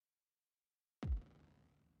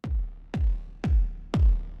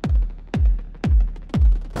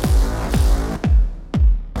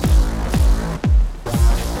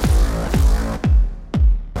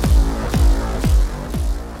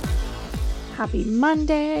Happy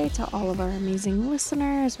Monday to all of our amazing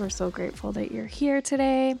listeners. We're so grateful that you're here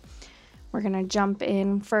today. We're going to jump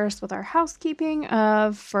in first with our housekeeping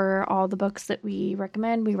for all the books that we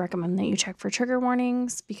recommend. We recommend that you check for trigger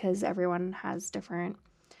warnings because everyone has different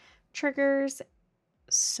triggers.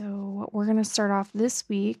 So we're going to start off this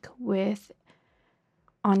week with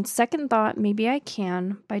On Second Thought, Maybe I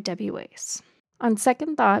Can by Debbie Weiss. On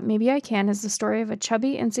Second Thought, Maybe I Can is the story of a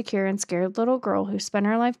chubby, insecure, and scared little girl who spent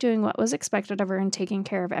her life doing what was expected of her and taking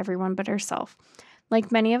care of everyone but herself.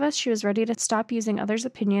 Like many of us, she was ready to stop using others'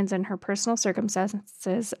 opinions and her personal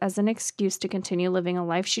circumstances as an excuse to continue living a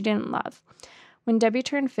life she didn't love. When Debbie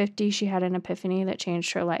turned 50, she had an epiphany that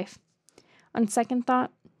changed her life. On second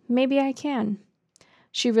thought, maybe I can.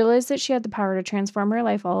 She realized that she had the power to transform her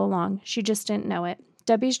life all along. She just didn't know it.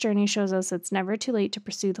 Debbie's journey shows us it's never too late to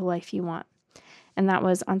pursue the life you want. And that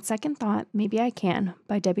was On Second Thought, Maybe I Can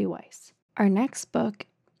by Debbie Weiss. Our next book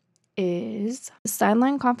is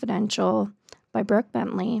Sideline Confidential by Brooke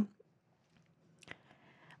Bentley.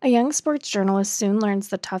 A young sports journalist soon learns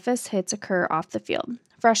the toughest hits occur off the field.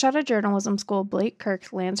 Fresh out of journalism school, Blake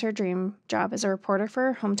Kirk lands her dream job as a reporter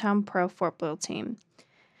for her hometown pro football team.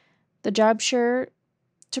 The job sure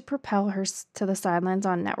to propel her to the sidelines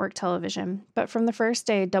on network television, but from the first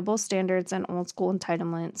day, double standards and old school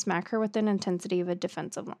entitlement smack her with an intensity of a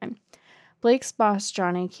defensive line. Blake's boss,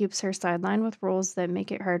 Johnny, keeps her sidelined with rules that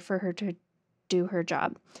make it hard for her to do her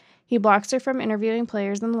job. He blocks her from interviewing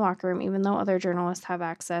players in the locker room, even though other journalists have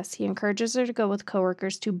access. He encourages her to go with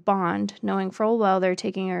coworkers to bond, knowing full well they're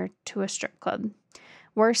taking her to a strip club.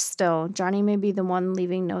 Worse still, Johnny may be the one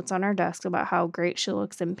leaving notes on her desk about how great she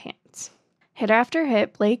looks in pants. Hit after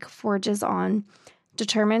hit, Blake forges on,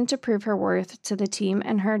 determined to prove her worth to the team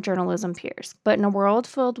and her journalism peers. But in a world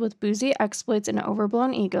filled with boozy exploits and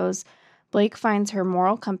overblown egos, Blake finds her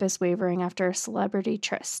moral compass wavering after a celebrity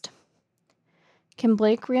tryst. Can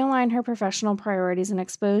Blake realign her professional priorities and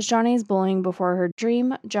expose Johnny's bullying before her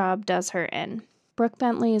dream job does her in? Brooke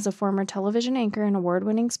Bentley is a former television anchor and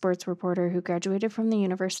award-winning sports reporter who graduated from the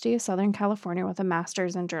University of Southern California with a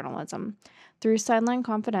master's in journalism. Through Sideline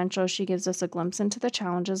Confidential, she gives us a glimpse into the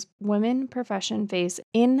challenges women profession face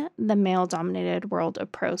in the male-dominated world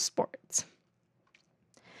of pro sports.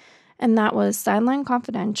 And that was Sideline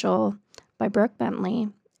Confidential by Brooke Bentley,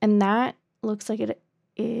 and that looks like it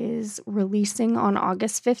is releasing on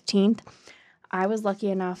August 15th. I was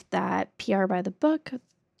lucky enough that PR by the Book,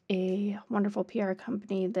 a wonderful PR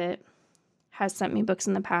company that has sent me books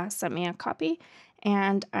in the past, sent me a copy,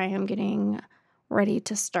 and I am getting ready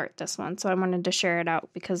to start this one. So I wanted to share it out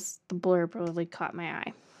because the blurb really caught my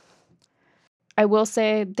eye. I will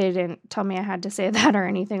say they didn't tell me I had to say that or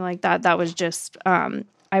anything like that. That was just,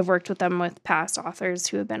 I've worked with them with past authors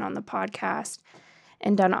who have been on the podcast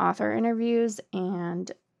and done author interviews.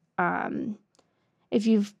 And if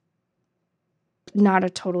you've not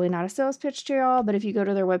a sales pitch to y'all, but if you go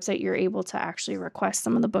to their website, you're able to actually request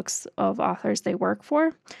some of the books of authors they work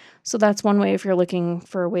for. So that's one way if you're looking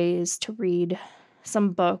for ways to read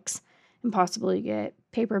some books and possibly get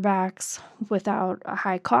paperbacks without a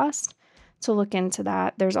high cost, to look into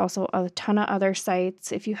that. There's also a ton of other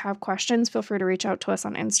sites. If you have questions, feel free to reach out to us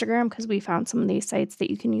on Instagram because we found some of these sites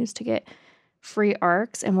that you can use to get free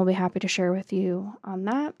ARCs, and we'll be happy to share with you on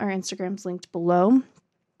that. Our Instagram's linked below.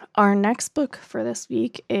 Our next book for this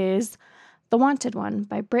week is The Wanted One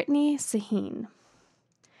by Brittany Sahin.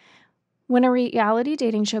 When a reality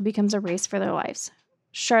dating show becomes a race for their lives,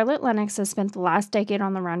 Charlotte Lennox has spent the last decade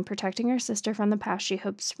on the run protecting her sister from the past she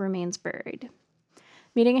hopes remains buried.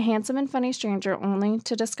 Meeting a handsome and funny stranger only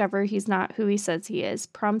to discover he's not who he says he is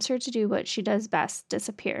prompts her to do what she does best,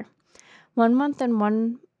 disappear. 1 month and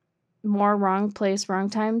one more wrong place, wrong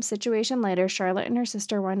time situation later, Charlotte and her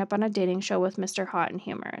sister wind up on a dating show with Mr. Hot and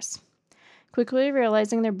Humorous. Quickly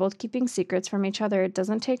realizing they're both keeping secrets from each other, it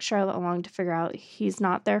doesn't take Charlotte long to figure out he's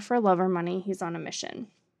not there for love or money, he's on a mission.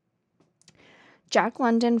 Jack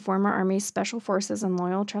London, former Army Special Forces and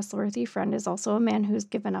loyal, trustworthy friend, is also a man who's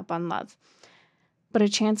given up on love. But a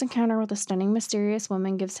chance encounter with a stunning, mysterious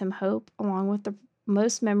woman gives him hope, along with the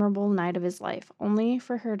most memorable night of his life, only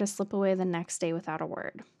for her to slip away the next day without a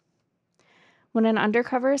word. When an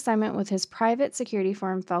undercover assignment with his private security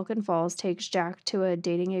firm, Falcon Falls, takes Jack to a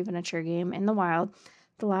dating adventure game in the wild,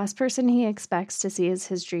 the last person he expects to see is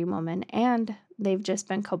his dream woman, and they've just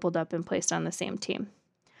been coupled up and placed on the same team.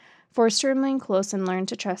 Forced to remain close and learn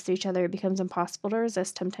to trust each other, it becomes impossible to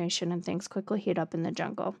resist temptation and things quickly heat up in the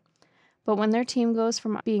jungle. But when their team goes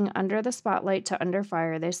from being under the spotlight to under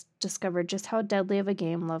fire, they discover just how deadly of a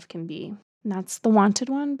game love can be. And that's The Wanted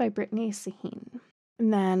One by Brittany Sahin.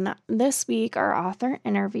 And then this week, our author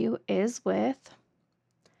interview is with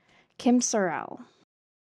Kim Sorrell.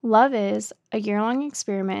 Love is a year-long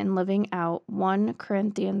experiment in living out 1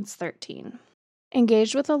 Corinthians 13.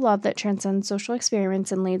 Engaged with a love that transcends social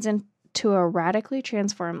experiments and leads into a radically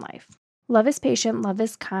transformed life. Love is patient, love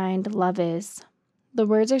is kind, love is. The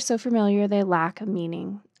words are so familiar they lack a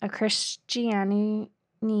meaning. A Christianity's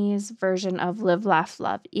version of live, laugh,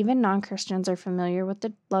 love. Even non-Christians are familiar with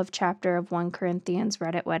the love chapter of 1 Corinthians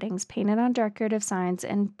read at weddings, painted on decorative signs,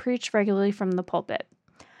 and preached regularly from the pulpit.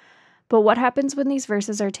 But what happens when these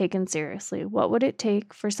verses are taken seriously? What would it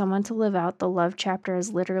take for someone to live out the love chapter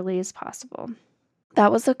as literally as possible?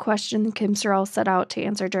 That was the question Kim Sorrell set out to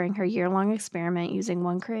answer during her year-long experiment using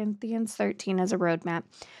 1 Corinthians 13 as a roadmap.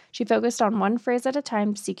 She focused on one phrase at a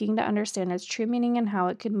time, seeking to understand its true meaning and how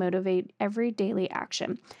it could motivate every daily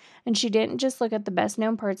action. And she didn't just look at the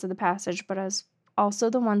best-known parts of the passage, but as also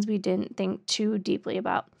the ones we didn't think too deeply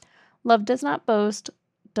about. Love does not boast,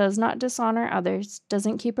 does not dishonor others,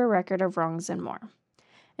 doesn't keep a record of wrongs, and more.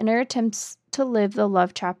 In her attempts to live the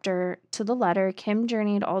love chapter to the letter, Kim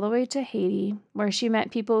journeyed all the way to Haiti, where she met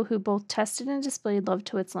people who both tested and displayed love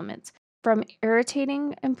to its limits. From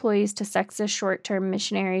irritating employees to sexist short-term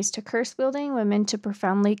missionaries to curse-wielding women to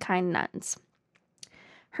profoundly kind nuns.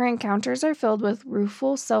 Her encounters are filled with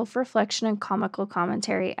rueful self-reflection and comical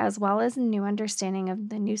commentary, as well as a new understanding of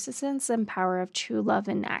the nuisance and power of true love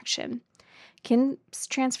in action. Kim's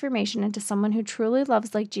transformation into someone who truly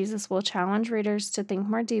loves like Jesus will challenge readers to think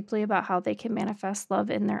more deeply about how they can manifest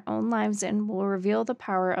love in their own lives and will reveal the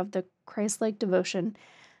power of the Christ-like devotion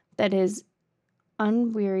that is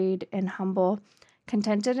unwearied and humble,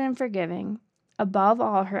 contented and forgiving. Above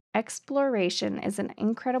all, her exploration is an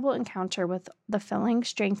incredible encounter with the filling,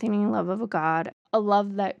 strengthening love of God, a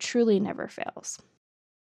love that truly never fails.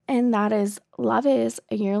 And that is Love is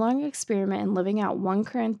a year-long experiment in living out 1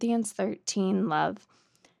 Corinthians 13 love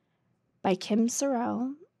by Kim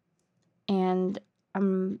Sorrell. And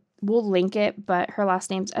we'll link it, but her last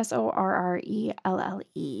name's Sorrelle.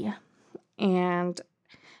 And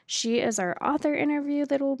she is our author interview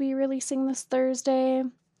that we'll be releasing this Thursday.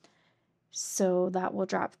 So that will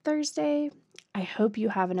drop Thursday. I hope you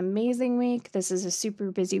have an amazing week. This is a super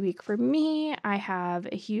busy week for me. I have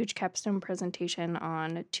a huge capstone presentation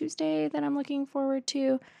on Tuesday that I'm looking forward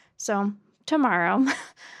to. So tomorrow.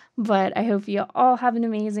 But I hope you all have an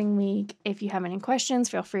amazing week. If you have any questions,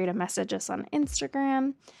 feel free to message us on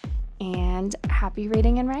Instagram. And happy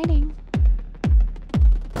reading and writing.